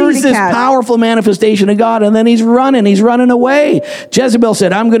 He sees this powerful manifestation of God, and then he's running away. Jezebel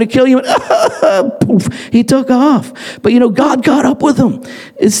said, I'm going to kill you. Poof, he took off. But, God got up with him.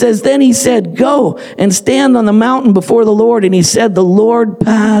 It says, then he said, go and stand on the mountain before the Lord. And he said, the Lord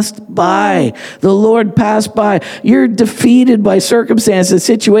passed by. The Lord passed by. You're defeated by circumstances,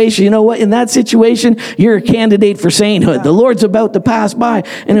 situation. You know what? In that situation, you're a candidate for sainthood. Yeah. The Lord's about to pass by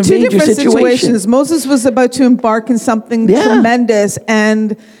and invade your situation. Situations. Moses was about to embark in something tremendous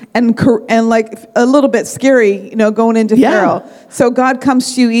and like a little bit scary, going into Pharaoh. So God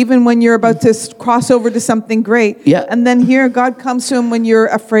comes to you even when you're about to cross over to something great. Yeah. And then here, God comes to him when you're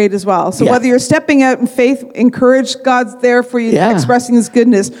afraid as well. So whether you're stepping out in faith, encourage, God's there for you, expressing his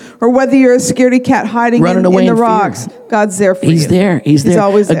goodness, or whether you're scared scaredy cat hiding Running in away the in fear. rocks. God's there for you. He's there. He's there.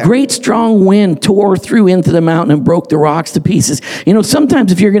 always there. A great strong wind tore through into the mountain and broke the rocks to pieces. You know,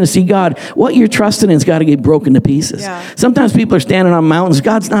 sometimes if you're going to see God, what you're trusting in has got to get broken to pieces. Yeah. Sometimes people are standing on mountains.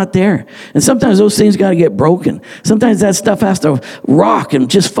 God's not there. And sometimes those things got to get broken. Sometimes that stuff has to rock and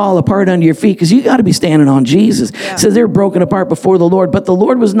just fall apart under your feet because you got to be standing on Jesus. Yeah. It says they're broken apart before the Lord. But the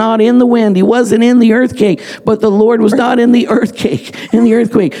Lord was not in the wind. He wasn't in the earthquake. But the Lord was not in the earthquake.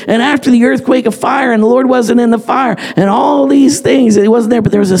 And after the earthquake, a fire, and the Lord wasn't in the fire. And all these things, he wasn't there,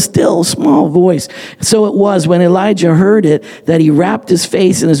 but there was a still small voice. So it was when Elijah heard it that he wrapped his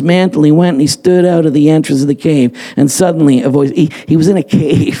face in his mantle. He went and he stood out of the entrance of the cave. And suddenly a voice, he was in a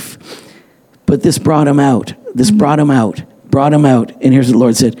cave. But this brought him out. Brought him out. And here's what the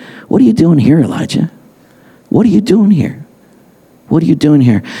Lord said, "What are you doing here, Elijah? What are you doing here? What are you doing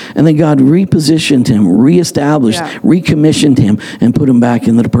here?" And then God repositioned him, reestablished, recommissioned him, and put him back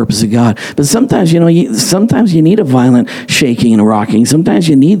into the purpose of God. But sometimes, sometimes you need a violent shaking and a rocking. Sometimes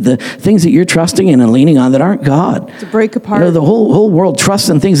you need the things that you're trusting in and leaning on that aren't God. To break apart. You know, the whole world trusts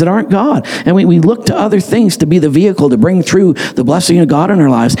in things that aren't God. And we look to other things to be the vehicle to bring through the blessing of God in our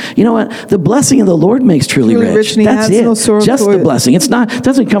lives. You know what? The blessing of the Lord makes truly rich. And he That's adds it. no sorrow Just to the it. blessing. It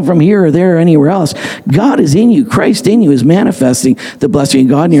doesn't come from here or there or anywhere else. God is in you. Christ in you is manifesting the blessing of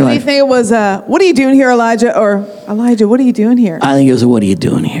God in your Do you life. think it was, what are you doing here, Elijah? Or, Elijah, what are you doing here? I think it was, "What are you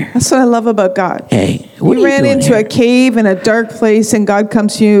doing here? That's what I love about God. Hey, what are You you ran doing into here?" a cave in a dark place, and God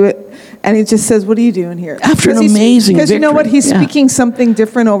comes to you, and he just says, "What are you doing here?" After an amazing Because you know what? victory. He's Yeah. speaking something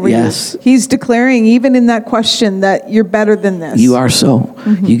different over Yes. you. He's declaring, even in that question, that you're better than this. You are so.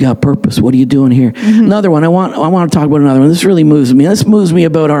 Mm-hmm. You got purpose. What are you doing here? Another one. I want to talk about another one. This really moves me. This moves me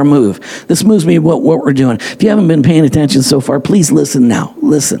about our move. This moves me about what we're doing. If you haven't been paying attention so far, please listen now.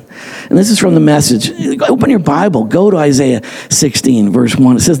 Listen. And this is from the Message. Open your Bible. Go to Isaiah 16, verse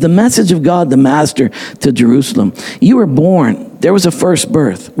 1. It says, "The message of God, the Master, to Jerusalem. You were born. There was a first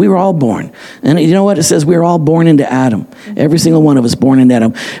birth. We were all born. And you know what? It says we were all born into Adam. Every single one of us born into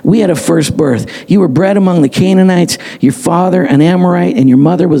Adam. We had a first birth. You were bred among the Canaanites. Your father an Amorite and your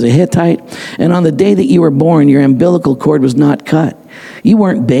mother was a Hittite. And on the day that you were born, your umbilical cord was not cut. You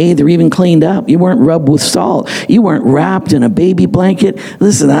weren't bathed or even cleaned up. You weren't rubbed with salt. You weren't wrapped in a baby blanket."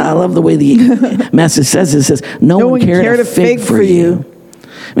 Listen, I love the way the Message says it. It says, no one cared a fig for you.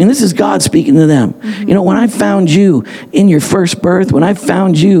 I mean, this is God speaking to them. You know, when I found you in your first birth, when I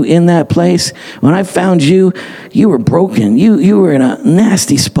found you in that place, when I found you, you were broken. You were in a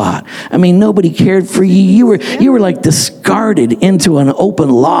nasty spot. I mean, nobody cared for you. You were like discarded into an open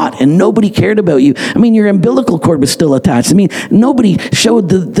lot, and nobody cared about you. I mean, your umbilical cord was still attached. I mean, nobody showed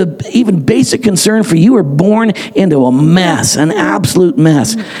the even basic concern for you. You were born into a mess, an absolute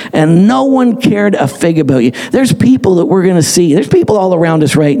mess, and no one cared a fig about you. There's people that we're going to see. There's people all around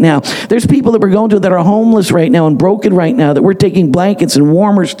us right now. There's people that we're going to that are homeless right now and broken right now, that we're taking blankets and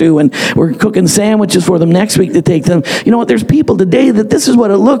warmers to, and we're cooking sandwiches for them next week to take them. You know what? There's people today that this is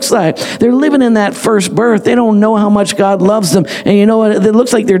what it looks like. They're living in that first birth. They don't know how much God loves them. And you know what? It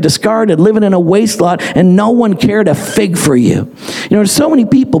looks like they're discarded, living in a waste lot, and no one cared a fig for you. You know, there's so many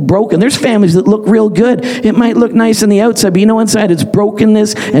people broken. There's families that look real good. It might look nice on the outside, but you know, inside it's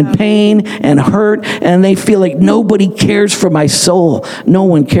brokenness and pain and hurt, and they feel like nobody cares for my soul. No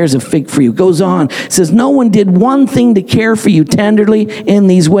one cares a fig for you. Goes on. It says, no one did one thing to care for you tenderly in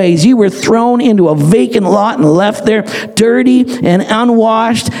these ways. You were thrown into a vacant lot and left there dirty and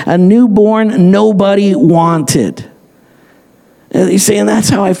unwashed, a newborn nobody wanted. And he's saying, that's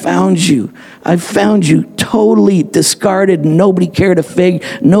how I found you. I found you totally discarded. Nobody cared a fig.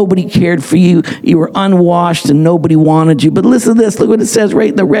 Nobody cared for you. You were unwashed and nobody wanted you. But listen to this. Look what it says right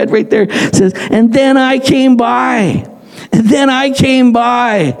in the red right there. It says, and then I came by. And then I came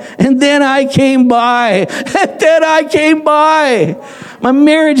by. And then I came by. And then I came by. My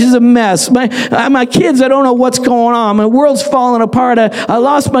marriage is a mess. My kids, I don't know what's going on. My world's falling apart. I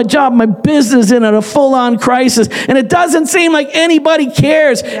lost my job. My business in a full-on crisis. And it doesn't seem like anybody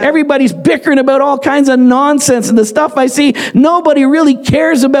cares. Yeah. Everybody's bickering about all kinds of nonsense. And the stuff I see, nobody really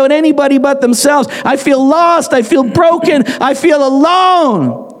cares about anybody but themselves. I feel lost. I feel broken. I feel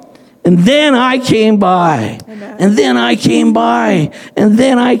alone. And then I came by. Amen. And then I came by. And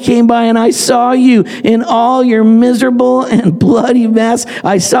then I came by and I saw you in all your miserable and bloody mess.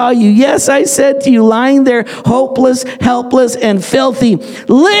 I saw you. Yes, I said to you, lying there, hopeless, helpless, and filthy.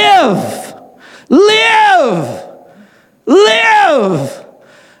 Live! Live! Live!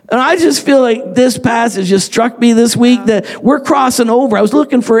 And I just feel like this passage just struck me this week that we're crossing over. I was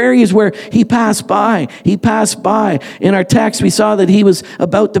looking for areas where he passed by. He passed by. In our text, we saw that he was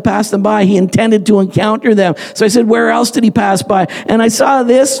about to pass them by. He intended to encounter them. So I said, where else did he pass by? And I saw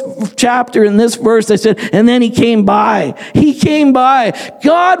this chapter in this verse. I said, and then he came by. He came by.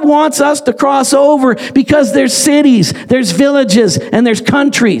 God wants us to cross over because there's cities, there's villages, and there's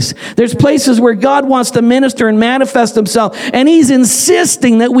countries. There's places where God wants to minister and manifest himself. And he's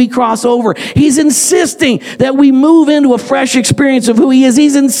insisting that we cross over. He's insisting that we move into a fresh experience of who he is.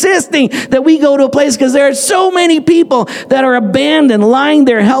 He's insisting that we go to a place because there are so many people that are abandoned, lying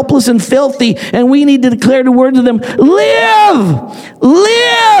there helpless and filthy, and we need to declare the word to them, live,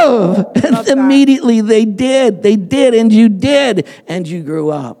 live. And immediately they did, and you did, and you grew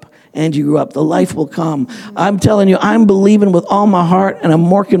up. And you grew up. The life will come. I'm telling you, I'm believing with all my heart, and I'm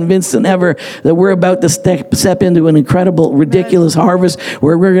more convinced than ever that we're about to step into an incredible, ridiculous harvest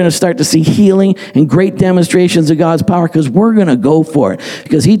where we're going to start to see healing and great demonstrations of God's power, because we're going to go for it.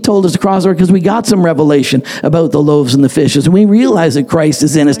 Because he told us to cross over, because we got some revelation about the loaves and the fishes, and we realize that Christ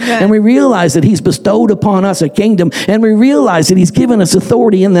is in us, and we realize that he's bestowed upon us a kingdom, and we realize that he's given us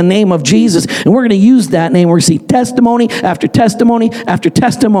authority in the name of Jesus, and we're going to use that name. We're going to see testimony after testimony after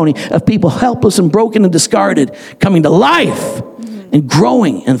testimony of people helpless and broken and discarded coming to life and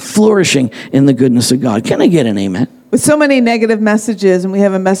growing and flourishing in the goodness of God. Can I get an amen? With so many negative messages, and we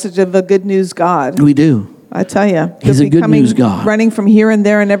have a message of a good news God. We do. I tell you. He's a good news God. Running from here and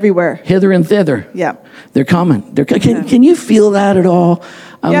there and everywhere. Hither and thither. Yeah. They're coming. Can you feel that at all?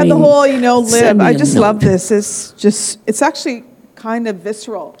 I mean, the whole, live. I just love this. It's actually kind of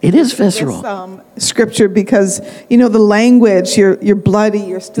visceral. It is visceral. This, scripture, because the language, you're bloody,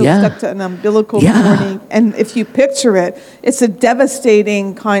 you're still stuck to an umbilical cord, and if you picture it, it's a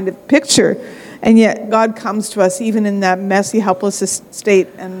devastating kind of picture, and yet God comes to us even in that messy, helpless state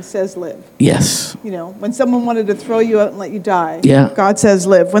and says, live. Yes. When someone wanted to throw you out and let you die, yeah, God says,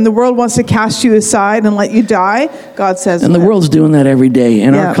 live. When the world wants to cast you aside and let you die, God says, and live. the world's doing that every day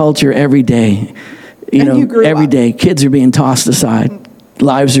in our culture, every day. Every day, kids are being tossed aside.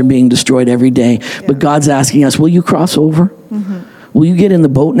 Lives are being destroyed every day. Yeah. But God's asking us, will you cross over? Mm-hmm. Will you get in the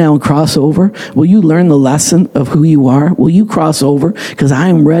boat now and cross over? Will you learn the lesson of who you are? Will you cross over? Because I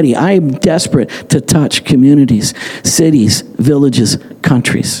am ready. I am desperate to touch communities, cities, villages,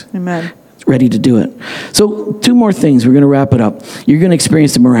 countries. Amen. Ready to do it. So 2 more things. We're going to wrap it up. You're going to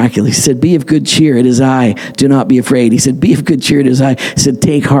experience the miraculous. He said, be of good cheer. It is I. Do not be afraid. He said, be of good cheer. It is I. He said,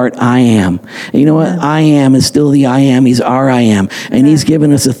 take heart. I am. And you know what? I am is still the I am. He's our I am. And he's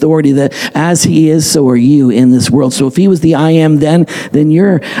given us authority that as he is, so are you in this world. So if he was the I am then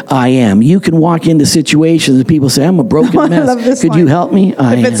you're I am. You can walk into situations and people say, I'm a broken mess. Could you help me?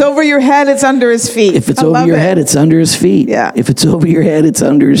 If it's over your head, it's under his feet. If it's over your head, it's under his feet. Yeah. If it's over your head, it's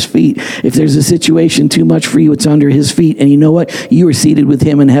under his feet. If there's a situation too much for you, it's under his feet. And you know what? You are seated with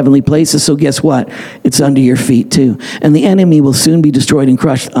him in heavenly places. So guess what? It's under your feet too. And the enemy will soon be destroyed and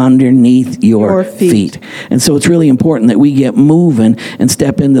crushed underneath your feet. And so it's really important that we get moving and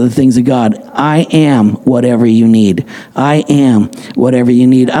step into the things of God. I am whatever you need. I am whatever you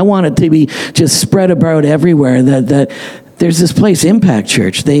need. I want it to be just spread about everywhere that there's this place, Impact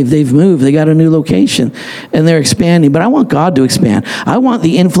Church. They've moved. They got a new location, and they're expanding. But I want God to expand. I want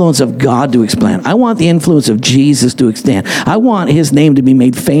the influence of God to expand. I want the influence of Jesus to expand. I want his name to be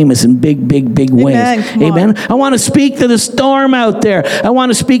made famous in big ways. Amen. I want to speak to the storm out there. I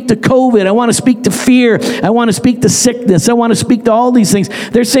want to speak to COVID. I want to speak to fear. I want to speak to sickness. I want to speak to all these things.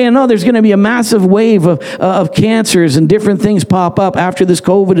 They're saying, no, there's going to be a massive wave of cancers and different things pop up after this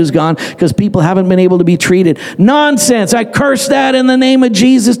COVID is gone because people haven't been able to be treated. Nonsense. I curse that in the name of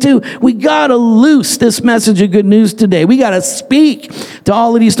Jesus too. We got to loose this message of good news today. We got to speak to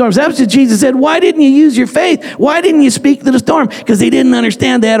all of these storms. That's what Jesus said. Why didn't you use your faith? Why didn't you speak to the storm? Because they didn't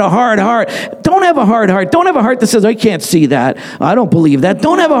understand. They had a hard heart. Don't have a hard heart. Don't have a heart that says, I can't see that. I don't believe that.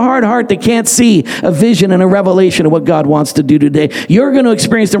 Don't have a hard heart that can't see a vision and a revelation of what God wants to do today. You're going to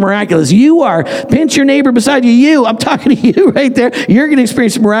experience the miraculous. You are. Pinch your neighbor beside you. I'm talking to you right there. You're going to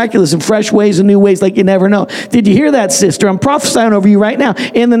experience the miraculous in fresh ways and new ways like you never know. Did you hear that, sister? I'm prophesying over you right now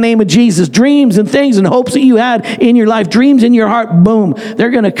in the name of Jesus. Dreams and things and hopes that you had in your life, dreams in your heart, boom, they're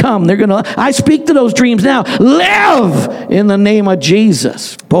going to come. I speak to those dreams now. Live in the name of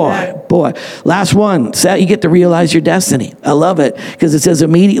Jesus. Boy. Last one. You get to realize your destiny. I love it because it says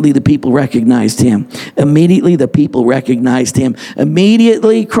immediately the people recognized him. Immediately the people recognized him.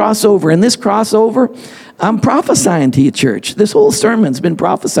 Immediately crossover. And this crossover, I'm prophesying to you, church. This whole sermon's been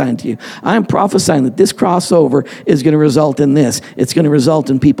prophesying to you. I'm prophesying that this crossover is going to result in this. It's going to result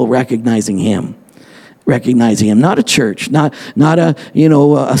in people recognizing him. recognizing him, not a church, not a,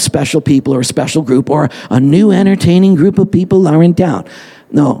 a special people or a special group or a new entertaining group of people that are in town.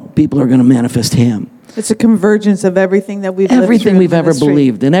 No, people are going to manifest him. It's a convergence of everything that we've ever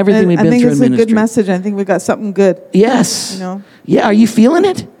believed and everything we've been through in ministry. I think it's a good message. I think we got something good. Yes. Yeah, are you feeling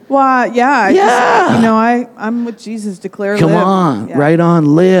it? Well, yeah. Yeah. I'm with Jesus. Declare, Come live. on, Yeah. right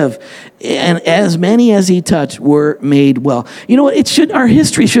on, live. And as many as he touched were made well. You know what? Our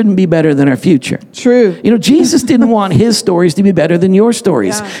history shouldn't be better than our future. True. Jesus didn't want his stories to be better than your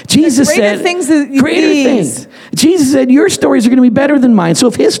stories. Yeah. Jesus Greater said, things than greater these. things. Jesus said, your stories are going to be better than mine. So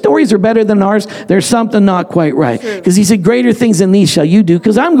if his stories are better than ours, there's something not quite right. Because he said, greater things than these shall you do,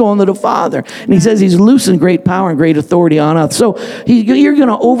 because I'm going to the Father. And he says he's loosened great power and great authority on us. So you're going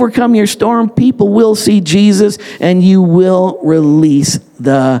to overcome your storm. People will see Jesus, and you will release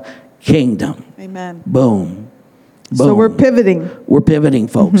the kingdom. Amen. Boom. So we're pivoting. We're pivoting,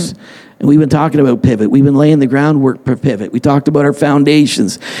 folks. And we've been talking about pivot. We've been laying the groundwork for pivot. We talked about our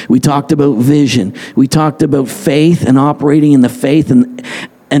foundations. We talked about vision. We talked about faith and operating in the faith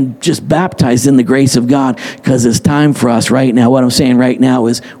and just baptized in the grace of God, because it's time for us right now. What I'm saying right now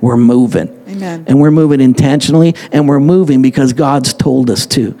is we're moving. Amen. And we're moving intentionally, and we're moving because God's told us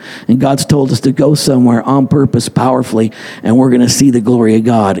to. And God's told us to go somewhere on purpose, powerfully, and we're going to see the glory of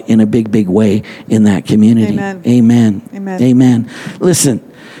God in a big, big way in that community. Amen. Amen. Amen. Amen. Listen,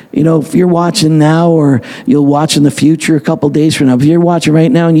 if you're watching now or you'll watch in the future a couple days from now, if you're watching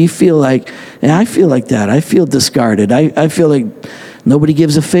right now and you feel like, and I feel like that, I feel discarded, I feel like nobody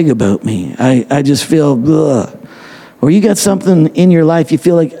gives a fig about me. I just feel, ugh. Or you got something in your life, you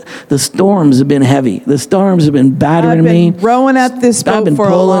feel like the storms have been heavy. The storms have been battering me. I've been rowing at this boat for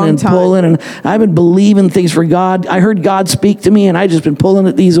a long time. Pulling, and I've been believing things for God. I heard God speak to me, and I just been pulling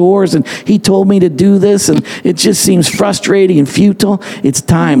at these oars, and he told me to do this, and it just seems frustrating and futile. It's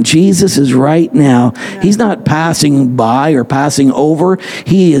time. Jesus is right now. Yeah. He's not passing by or passing over.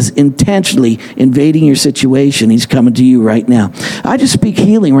 He is intentionally invading your situation. He's coming to you right now. I just speak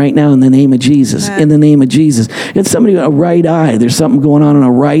healing right now in the name of Jesus. Amen. In the name of Jesus. It's somebody a right eye. There's something going on in a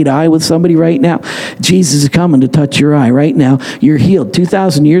right eye with somebody right now. Jesus is coming to touch your eye right now. You're healed.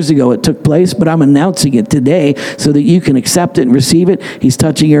 2,000 years ago it took place, but I'm announcing it today so that you can accept it and receive it. He's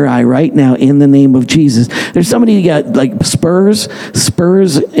touching your eye right now in the name of Jesus. There's somebody who got like spurs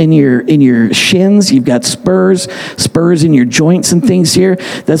in your shins. You've got spurs in your joints and things here.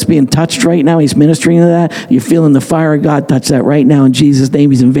 That's being touched right now. He's ministering to that. You're feeling the fire of God touch that right now in Jesus'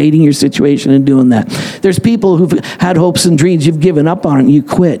 name. He's invading your situation and doing that. There's people who've had hopes and dreams. You've given up on it. You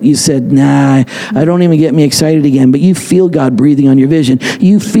quit. You said, nah, I don't even get me excited again. But you feel God breathing on your vision.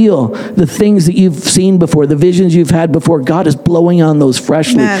 You feel the things that you've seen before, the visions you've had before. God is blowing on those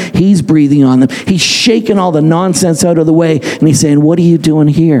freshly. Amen. He's breathing on them. He's shaking all the nonsense out of the way. And he's saying, what are you doing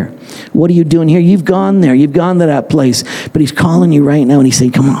here? What are you doing here? You've gone there. You've gone to that place. But he's calling you right now. And he's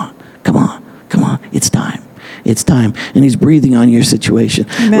saying, come on. It's time. It's time. And he's breathing on your situation.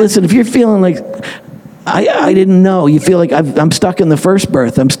 Amen. Listen, if you're feeling like, I didn't know. You feel like I'm stuck in the first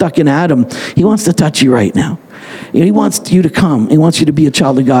birth. I'm stuck in Adam. He wants to touch you right now. He wants you to come. He wants you to be a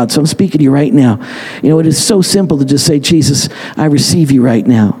child of God. So I'm speaking to you right now. It is so simple to just say, Jesus, I receive you right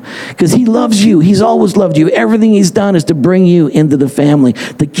now. Because he loves you. He's always loved you. Everything he's done is to bring you into the family,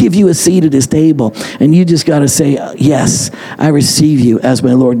 to give you a seat at his table. And you just got to say, yes, I receive you as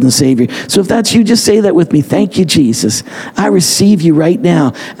my Lord and Savior. So if that's you, just say that with me. Thank you, Jesus. I receive you right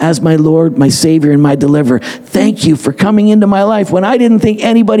now as my Lord, my Savior, and my deliverer. Thank you for coming into my life when I didn't think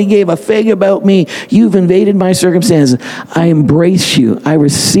anybody gave a fig about me. You've invaded my circumstances. I embrace you. I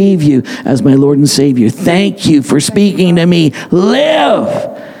receive you as my Lord and Savior. Thank you for speaking to me.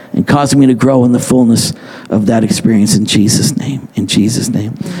 Live and causing me to grow in the fullness of that experience in Jesus' name. In Jesus'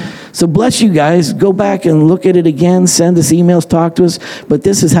 name. So bless you guys. Go back and look at it again. Send us emails, talk to us. But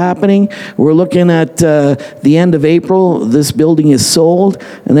this is happening. We're looking at the end of April. This building is sold.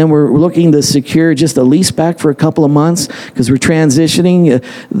 And then we're looking to secure just a lease back for a couple of months because we're transitioning.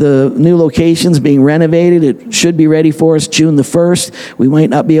 The new location's being renovated. It should be ready for us June the 1st. We might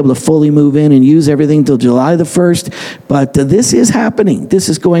not be able to fully move in and use everything until July the 1st. But this is happening. This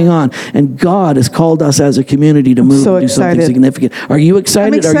is going on. And God has called us as a community to move and do something significant. Are you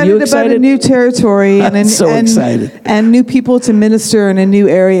excited? I'm excited about a new territory and excited. And new people to minister in a new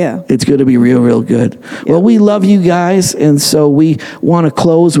area. It's going to be real, real good. Yep. Well, we love you guys, and so we want to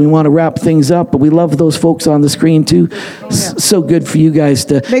close. We want to wrap things up, but we love those folks on the screen too. So good for you guys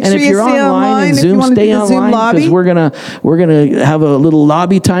to. Make sure if you you're stay online and Zoom, stay online because we're gonna have a little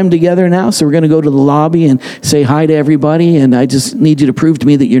lobby time together now. So we're gonna go to the lobby and say hi to everybody. And I just need you to prove to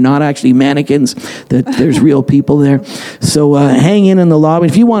me that you're not actually mannequins, that there's real people there. So hang in the lobby.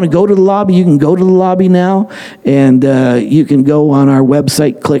 If you want to go to the lobby, you can go to the lobby now, and you can go on our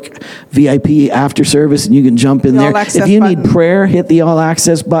website, click VIP after service, and you can jump in The there. All Access If you button. need prayer, hit the all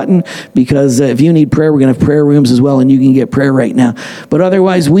access button, because if you need prayer, we're going to have prayer rooms as well, and you can get prayer right now. But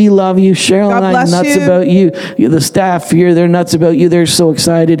otherwise, we love you. Cheryl God and I bless nuts you. about you. The staff here, they're nuts about you. They're so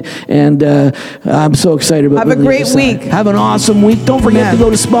excited, and I'm so excited about Have a being on the great other side. week. Have an awesome week. Don't forget Amen. to go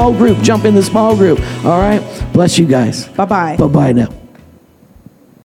to small group. Jump in the small group. All right? Bless you guys. Bye-bye. Bye-bye now.